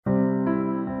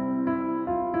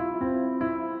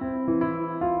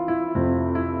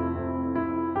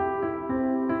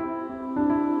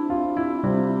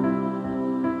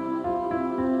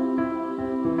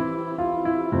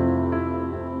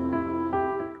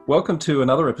Welcome to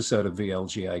another episode of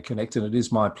VLGA Connect, and it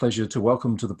is my pleasure to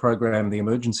welcome to the program the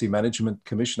Emergency Management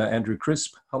Commissioner, Andrew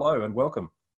Crisp. Hello and welcome.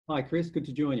 Hi, Chris. Good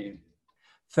to join you.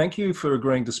 Thank you for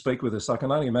agreeing to speak with us. I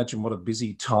can only imagine what a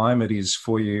busy time it is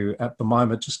for you at the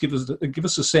moment. Just give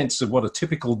us a sense of what a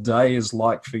typical day is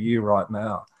like for you right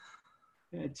now.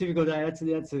 Yeah, typical day.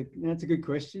 That's a good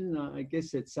question. I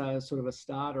guess it's sort of a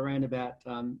start around about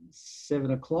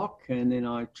 7 o'clock, and then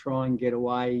I try and get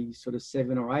away sort of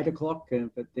 7 or 8 o'clock.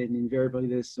 But then invariably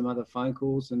there's some other phone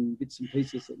calls and bits and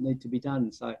pieces that need to be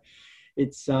done. So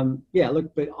it's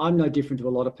but I'm no different to a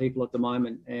lot of people at the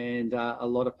moment, and a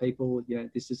lot of people,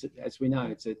 this is, as we know,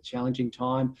 it's a challenging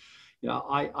time.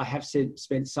 I have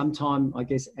spent some time, I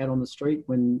guess, out on the street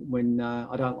when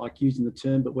I don't like using the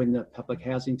term, but when the public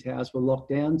housing towers were locked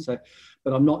down.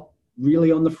 But I'm not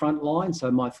really on the front line.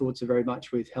 So my thoughts are very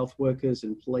much with health workers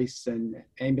and police and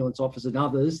ambulance officers and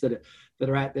others that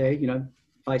are out there,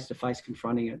 face to face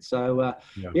confronting it. So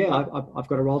I've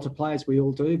got a role to play, as we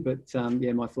all do, but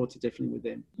my thoughts are definitely with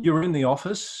them. You're in the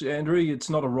office, Andrew.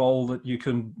 It's not a role that you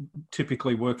can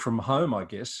typically work from home, I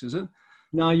guess, is it?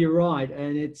 No, you're right,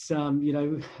 and it's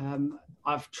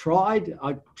I've tried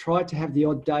to have the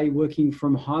odd day working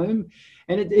from home,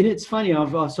 and it's funny.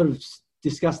 I've sort of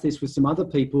discussed this with some other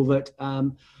people that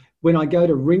when I go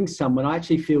to ring someone, I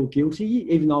actually feel guilty,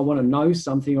 even though I want to know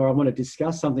something or I want to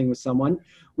discuss something with someone.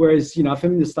 Whereas, if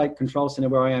I'm in the State Control Centre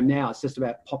where I am now, it's just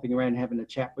about popping around and having a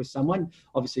chat with someone,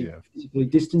 obviously physically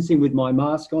distancing with my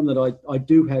mask on that I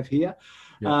do have here.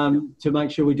 To make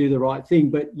sure we do the right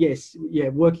thing. But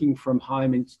working from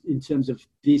home in terms of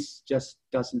this just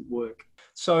doesn't work.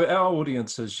 So our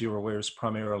audience, as you're aware, is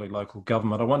primarily local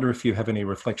government. I wonder if you have any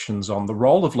reflections on the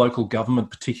role of local government,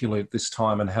 particularly at this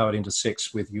time, and how it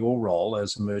intersects with your role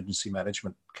as Emergency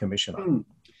Management Commissioner.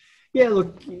 Yeah,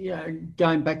 look,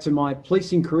 going back to my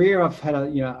policing career, I've had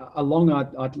a long,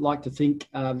 I'd like to think,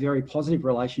 very positive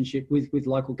relationship with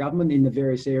local government in the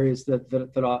various areas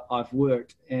that I've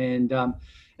worked. And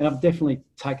I've definitely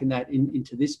taken that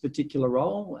into this particular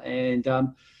role. And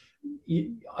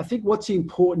I think what's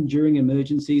important during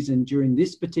emergencies and during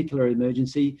this particular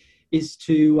emergency is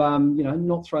to,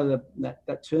 not throw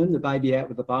that term, the baby out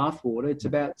with the bathwater. It's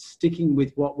about sticking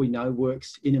with what we know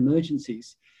works in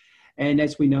emergencies. And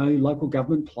as we know, local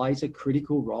government plays a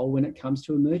critical role when it comes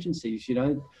to emergencies,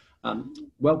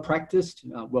 well practiced,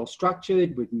 well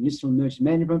structured with municipal emergency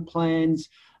management plans,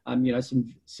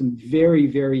 some very,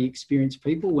 very experienced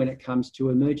people when it comes to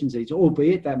emergencies,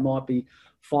 albeit that might be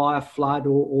fire, flood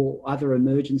or other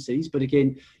emergencies. But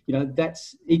again,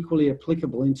 that's equally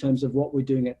applicable in terms of what we're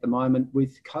doing at the moment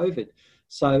with COVID.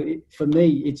 So for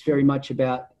me, it's very much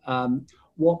about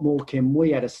what more can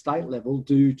we at a state level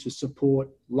do to support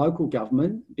local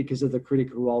government because of the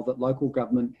critical role that local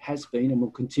government has been and will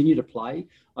continue to play,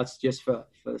 I suggest, for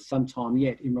some time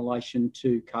yet in relation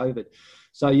to COVID.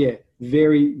 So,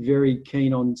 very, very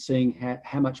keen on seeing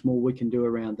how much more we can do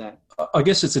around that. I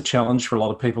guess it's a challenge for a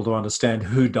lot of people to understand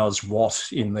who does what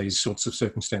in these sorts of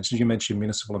circumstances. You mentioned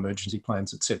municipal emergency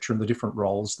plans, et cetera, and the different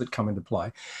roles that come into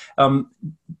play.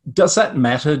 Does that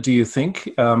matter, do you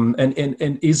think?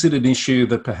 And is it an issue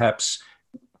that perhaps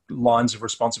lines of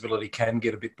responsibility can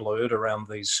get a bit blurred around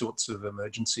these sorts of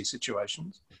emergency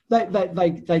situations?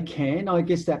 They can. I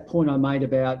guess that point I made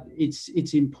about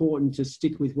it's important to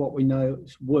stick with what we know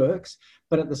works,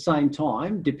 but at the same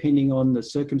time, depending on the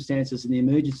circumstances and the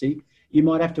emergency, you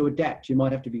might have to adapt. You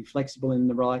might have to be flexible in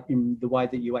the way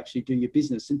that you actually do your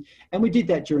business. And we did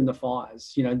that during the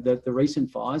fires, the recent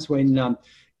fires, when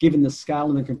given the scale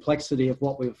and the complexity of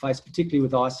what we faced, particularly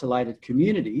with isolated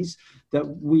communities, that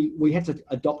we had to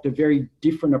adopt a very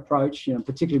different approach,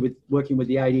 particularly with working with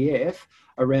the ADF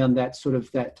around that sort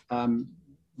of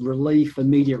relief,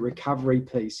 immediate recovery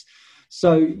piece.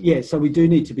 So we do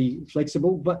need to be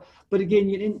flexible, but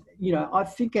again, I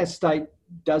think our state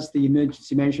does the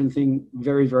emergency management thing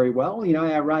very, very well.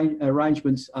 Our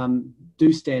arrangements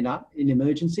do stand up in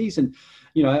emergencies, and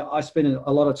I spend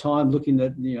a lot of time looking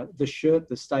at the SHERP,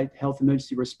 the State Health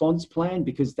Emergency Response Plan,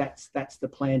 because that's the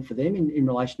plan for them in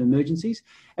relation to emergencies.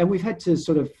 And we've had to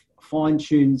sort of fine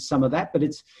tune some of that, but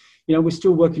it's we're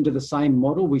still working to the same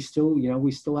model. We still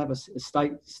have a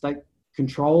state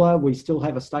controller. We still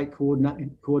have a state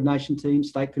coordination team,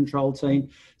 state control team,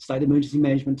 state emergency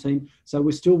management team. So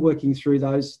we're still working through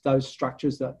those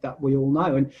structures that we all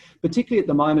know. And particularly at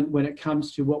the moment when it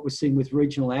comes to what we're seeing with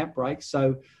regional outbreaks.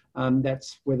 So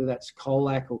that's whether that's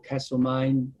Colac or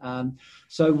Castlemaine.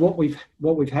 So what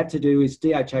we've had to do is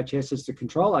DHHS as the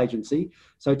control agency,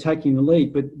 so taking the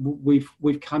lead, but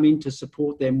we've come in to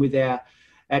support them with our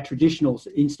our traditional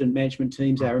incident management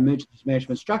teams, our emergency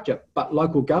management structure, but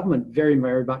local government very,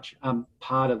 very much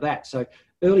part of that. So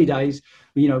early days,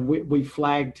 we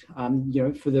flagged,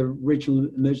 for the regional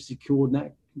emergency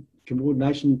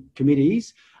coordination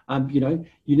committees, you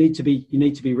need to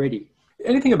be ready.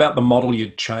 Anything about the model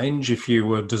you'd change if you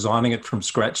were designing it from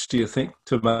scratch, do you think,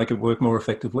 to make it work more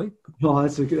effectively? Oh,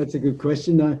 that's a good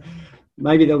question.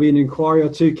 Maybe there'll be an inquiry or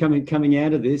two coming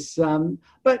out of this.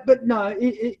 But no,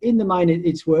 in the main,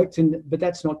 it's worked. But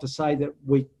that's not to say that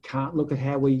we can't look at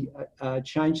how we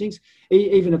change things.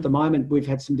 Even at the moment, we've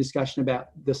had some discussion about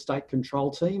the state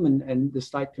control team and the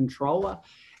state controller.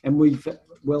 And we're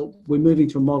moving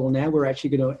to a model now. We're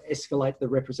actually going to escalate the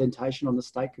representation on the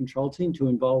state control team to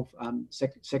involve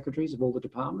secretaries of all the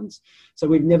departments. So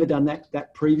we've never done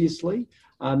that previously.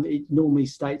 It normally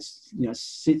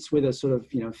sits with a sort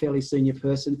of, fairly senior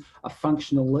person, a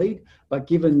functional lead. But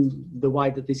given the way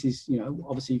that this is,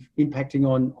 obviously impacting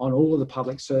on all of the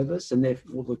public service and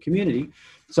therefore the community,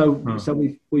 so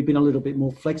we've been a little bit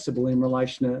more flexible in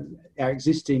relation to our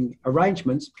existing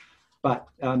arrangements, but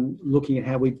looking at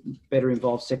how we better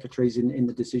involve secretaries in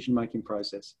the decision-making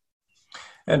process.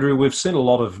 Andrew, we've seen a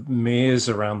lot of mayors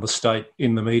around the state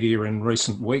in the media in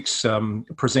recent weeks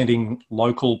presenting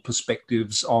local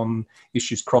perspectives on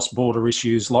issues, cross-border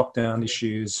issues, lockdown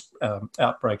issues,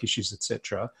 outbreak issues,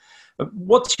 etc.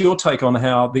 What's your take on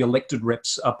how the elected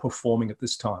reps are performing at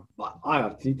this time? I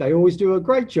think they always do a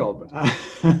great job.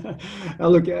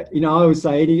 Look, I always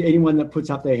say anyone that puts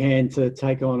up their hand to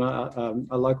take on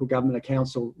a local government, a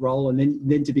council role, and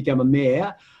then to become a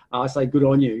mayor, I say good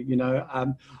on you.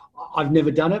 I've never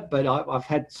done it, but I've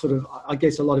had sort of, I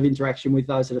guess, a lot of interaction with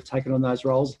those that have taken on those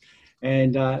roles.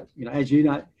 And, as you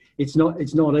know, it's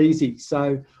not easy.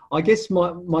 So I guess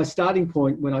my starting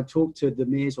point when I talk to the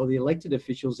mayors or the elected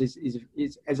officials is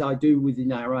as I do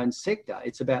within our own sector,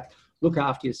 it's about look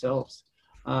after yourselves.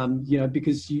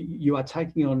 Because you are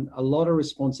taking on a lot of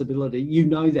responsibility. You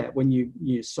know that when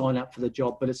you sign up for the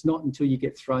job, but it's not until you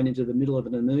get thrown into the middle of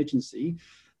an emergency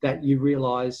that you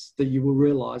will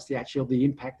realise the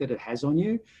impact that it has on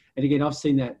you. And again, I've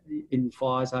seen that in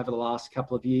fires over the last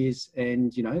couple of years,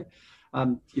 and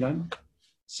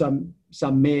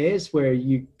some mayors where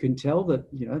you can tell that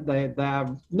they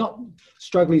are not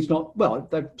struggling.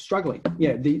 They're struggling.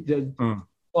 Yeah, the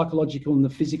psychological and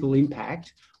the physical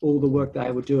impact all the work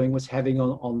they were doing was having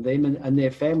on them and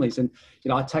their families. And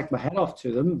I take my hat off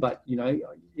to them, but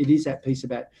it is that piece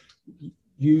about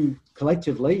you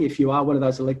collectively, if you are one of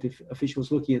those elected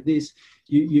officials looking at this,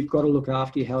 you've got to look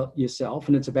after yourself,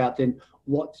 and it's about then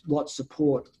what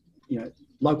support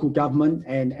local government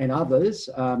and others.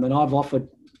 And I've offered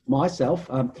myself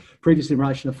previously in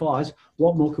relation to fires.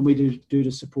 What more can we do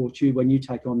to support you when you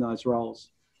take on those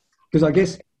roles? Because I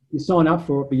guess you sign up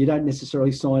for it, but you don't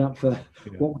necessarily sign up for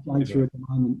what we're going through at the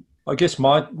moment. I guess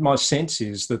my sense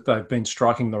is that they've been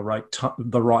striking the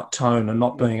right tone and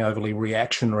not being overly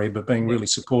reactionary, but being really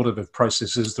supportive of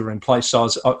processes that are in place. So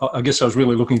I guess I was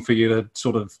really looking for you to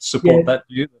sort of support that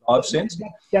view that I've sensed.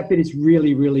 That bit is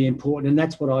really, really important, and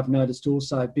that's what I've noticed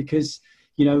also, because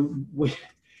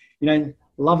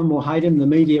love them or hate them, the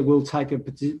media will take a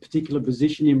particular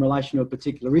position in relation to a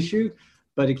particular issue.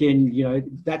 But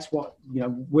again, that's what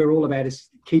we're all about, is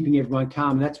keeping everyone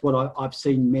calm. And that's what I've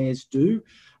seen mayors do.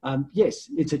 Yes,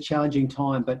 it's a challenging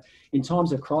time, but in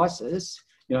times of crisis,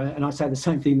 and I say the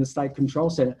same thing in the State Control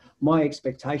Centre, my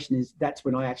expectation is that's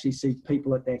when I actually see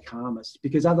people at their calmest.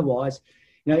 Because otherwise,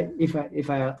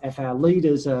 if our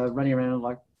leaders are running around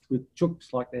with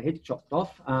chooks like their head chopped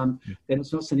off, then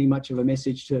it's not sending much of a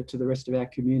message to the rest of our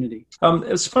community.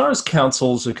 As far as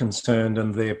councils are concerned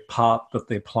and their part that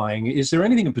they're playing, is there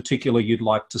anything in particular you'd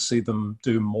like to see them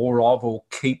do more of or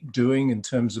keep doing in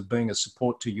terms of being a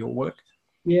support to your work?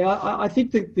 Yeah, I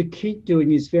think that the keep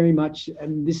doing is very much,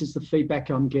 and this is the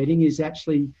feedback I'm getting, is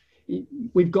actually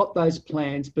we've got those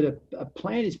plans, but a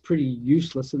plan is pretty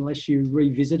useless unless you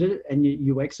revisit it and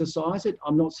you exercise it.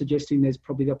 I'm not suggesting there's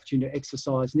probably the opportunity to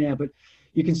exercise now, but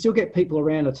you can still get people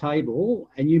around a table,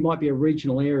 and you might be a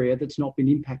regional area that's not been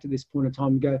impacted at this point in time,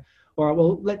 and go, all right,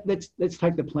 well, let's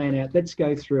take the plan out. Let's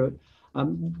go through it.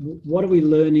 What are we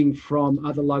learning from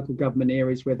other local government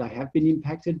areas where they have been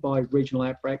impacted by regional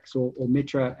outbreaks or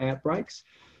metro outbreaks?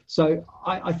 So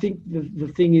I think the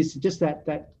thing is just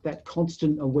that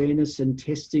constant awareness and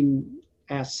testing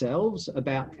ourselves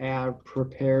about our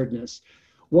preparedness.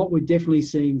 What we're definitely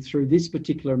seeing through this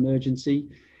particular emergency,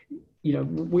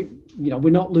 we're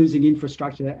not losing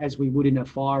infrastructure as we would in a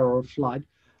fire or a flood,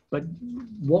 but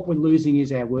what we're losing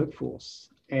is our workforce.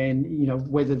 And,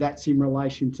 whether that's in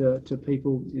relation to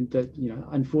people that,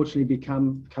 unfortunately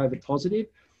become COVID positive,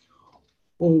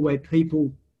 or where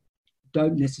people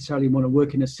don't necessarily want to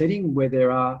work in a setting where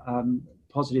there are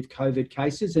positive COVID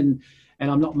cases, and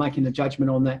I'm not making a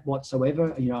judgment on that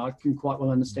whatsoever. I can quite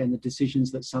well understand the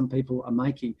decisions that some people are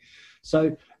making.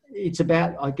 So it's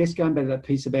about, I guess, going back to that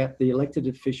piece about the elected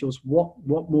officials, what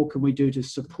more can we do to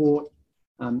support,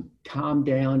 calm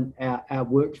down our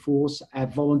workforce, our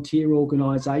volunteer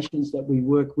organisations that we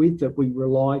work with, that we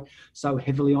rely so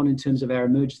heavily on in terms of our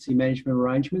emergency management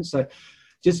arrangements. So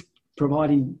just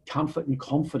providing comfort and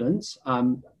confidence,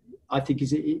 I think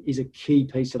is a key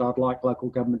piece that I'd like local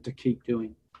government to keep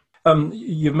doing.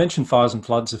 You've mentioned fires and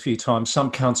floods a few times. Some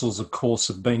councils, of course,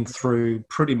 have been through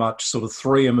pretty much sort of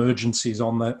 3 emergencies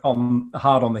hard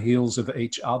on the heels of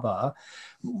each other.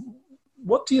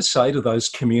 What do you say to those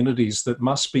communities that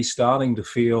must be starting to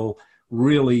feel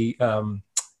really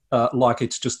like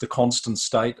it's just the constant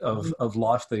state of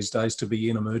life these days to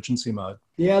be in emergency mode?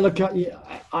 Yeah, look,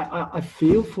 I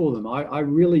feel for them. I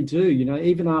really do.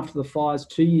 Even after the fires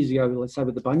 2 years ago, let's say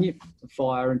with the Bunyip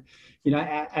fire, and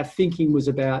our thinking was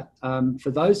about for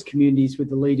those communities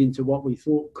with the lead into what we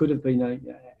thought could have been,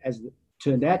 as it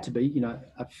turned out to be,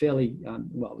 a fairly it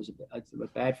was a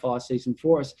bad fire season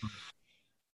for us.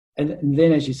 And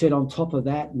then, as you said, on top of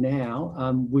that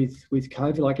now, with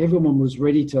COVID, like everyone was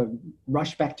ready to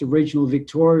rush back to regional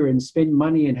Victoria and spend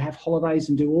money and have holidays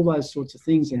and do all those sorts of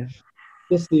things. And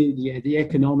just the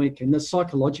economic and the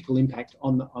psychological impact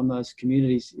on those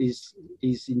communities is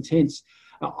intense.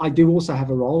 I do also have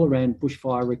a role around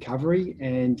bushfire recovery,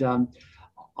 and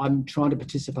I'm trying to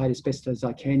participate as best as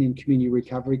I can in community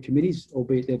recovery committees,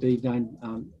 albeit they're being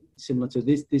done similar to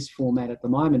this format at the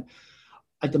moment.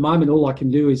 At the moment, all I can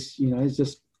do is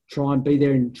just try and be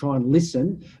there and try and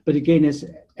listen. But again,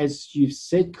 as you've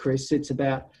said, Chris, it's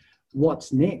about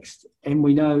what's next. And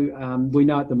we know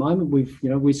at the moment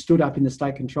we've stood up in the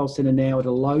State Control Centre now at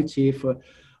a low tier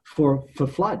for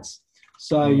floods.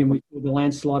 So we saw the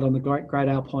landslide on the Great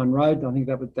Alpine Road. I think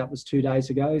that was 2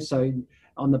 days ago. So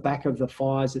on the back of the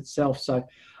fires itself. So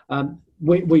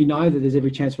we know that there's every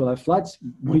chance we'll have floods.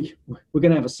 We're going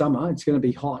to have a summer. It's going to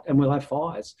be hot, and we'll have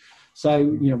fires.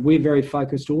 So, we're very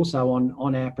focused also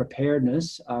on our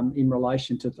preparedness in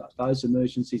relation to those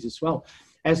emergencies as well,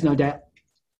 as no doubt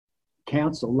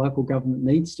local government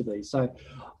needs to be. So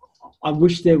I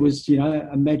wish there was,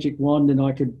 a magic wand and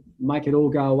I could make it all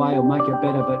go away or make it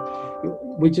better,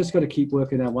 but we just got to keep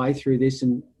working our way through this.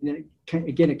 And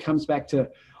again, it comes back to,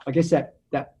 I guess,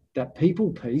 that people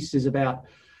piece is about,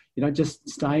 just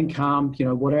staying calm,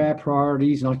 what are our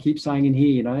priorities? And I keep saying in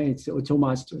here, it's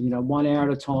almost, 1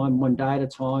 hour at a time, 1 day at a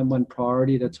time, one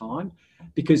priority at a time.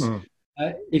 Because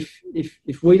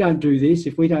if we don't do this,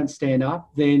 if we don't stand up,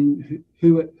 then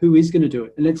who is going to do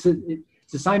it? And it's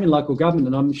the same in local government.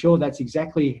 And I'm sure that's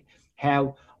exactly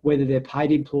how, whether they're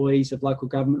paid employees of local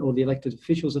government or the elected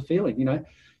officials are feeling,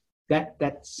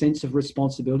 that sense of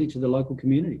responsibility to the local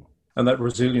community. And that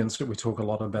resilience that we talk a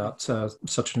lot about,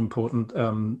 such an important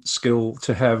skill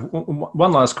to have.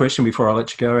 One last question before I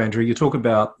let you go, Andrew. You talk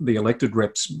about the elected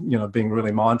reps, being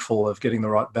really mindful of getting the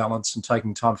right balance and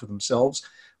taking time for themselves.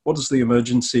 What does the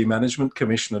Emergency Management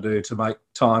Commissioner do to make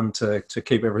time to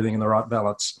keep everything in the right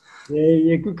balance?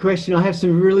 Yeah, good question. I have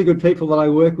some really good people that I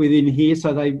work with in here,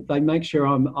 so they make sure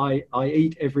I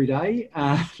eat every day.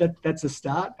 That's a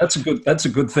start. That's a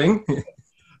good thing.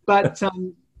 But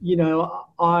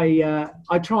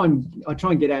I try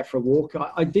and get out for a walk.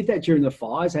 I did that during the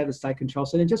fires. I had the State Control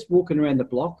Centre. Just walking around the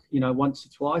block, once or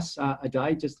twice a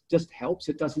day just helps.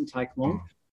 It doesn't take long.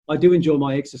 I do enjoy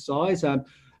my exercise.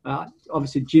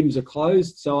 Obviously, gyms are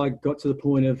closed, so I got to the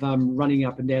point of running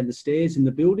up and down the stairs in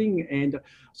the building, and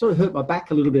sort of hurt my back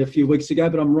a little bit a few weeks ago.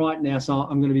 But I'm right now, so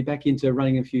I'm going to be back into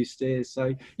running a few stairs.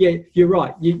 So yeah, you're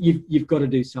right. You've got to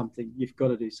do something. You've got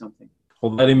to do something.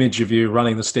 Well, that image of you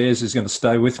running the stairs is going to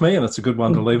stay with me, and it's a good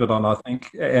one to leave it on, I think.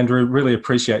 Andrew, really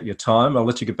appreciate your time. I'll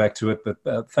let you get back to it,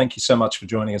 but thank you so much for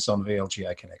joining us on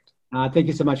VLGA Connect. Thank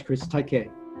you so much, Chris. Take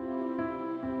care.